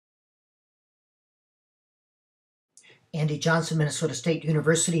Andy Johnson, Minnesota State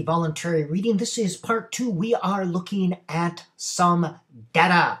University, Voluntary Reading. This is part 2. We are looking at some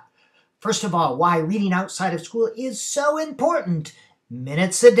data. First of all, why reading outside of school is so important.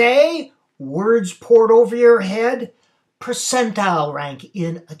 Minutes a day, words poured over your head, percentile rank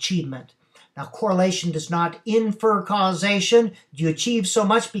in achievement. Now, correlation does not infer causation. Do you achieve so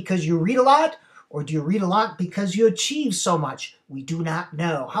much because you read a lot, or do you read a lot because you achieve so much? We do not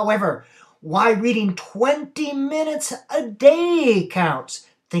know. However, why reading 20 minutes a day counts.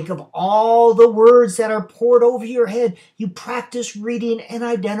 Think of all the words that are poured over your head. You practice reading and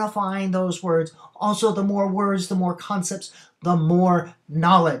identifying those words. Also, the more words, the more concepts, the more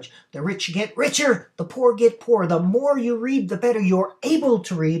knowledge. The rich get richer, the poor get poorer. The more you read, the better you're able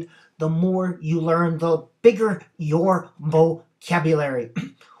to read. The more you learn, the bigger your vocabulary.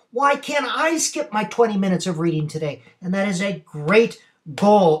 Why can't I skip my 20 minutes of reading today? And that is a great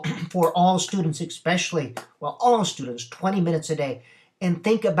goal for all students, especially, well, all students, 20 minutes a day. And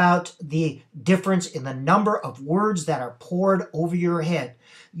think about the difference in the number of words that are poured over your head.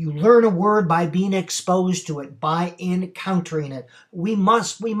 You learn a word by being exposed to it, by encountering it. We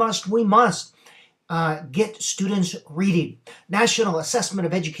must get students reading. National Assessment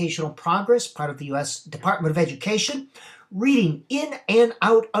of Educational Progress, part of the U.S. Department of Education. Reading in and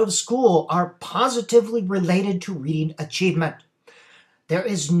out of school are positively related to reading achievement. There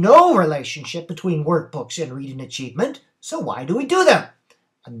is no relationship between workbooks and reading achievement, so why do we do them?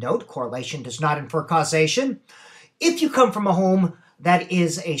 A note, correlation does not infer causation. If you come from a home that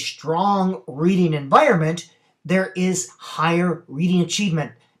is a strong reading environment, there is higher reading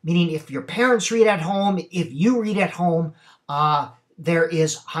achievement. Meaning if your parents read at home, if you read at home, there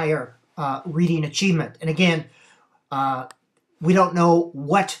is higher reading achievement. And again, we don't know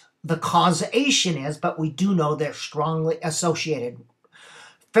what the causation is, but we do know they're strongly associated.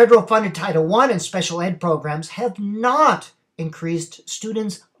 Federal funded Title I and special ed programs have not increased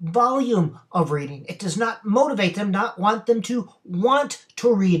students' volume of reading. It does not motivate them, not want them to want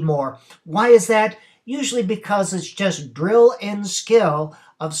to read more. Why is that? Usually because it's just drill and skill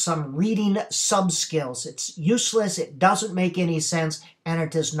of some reading sub-skills. It's useless, it doesn't make any sense, and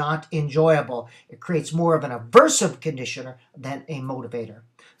it is not enjoyable. It creates more of an aversive conditioner than a motivator.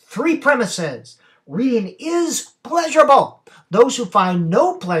 3 premises. Reading is pleasurable. Those who find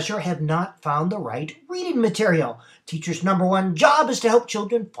no pleasure have not found the right reading material. Teachers' #1 job is to help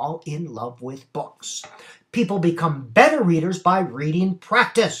children fall in love with books. People become better readers by reading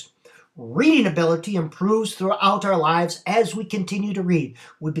practice. Reading ability improves throughout our lives as we continue to read.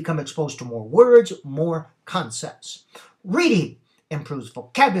 We become exposed to more words, more concepts. Reading improves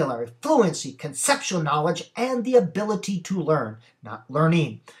vocabulary, fluency, conceptual knowledge, and the ability to learn, not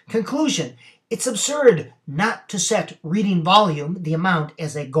learning. Conclusion. It's absurd not to set reading volume, the amount,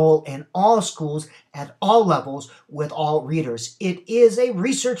 as a goal in all schools at all levels with all readers. It is a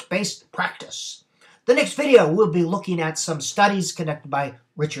research-based practice. The next video, we'll be looking at some studies conducted by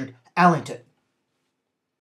Richard Allington.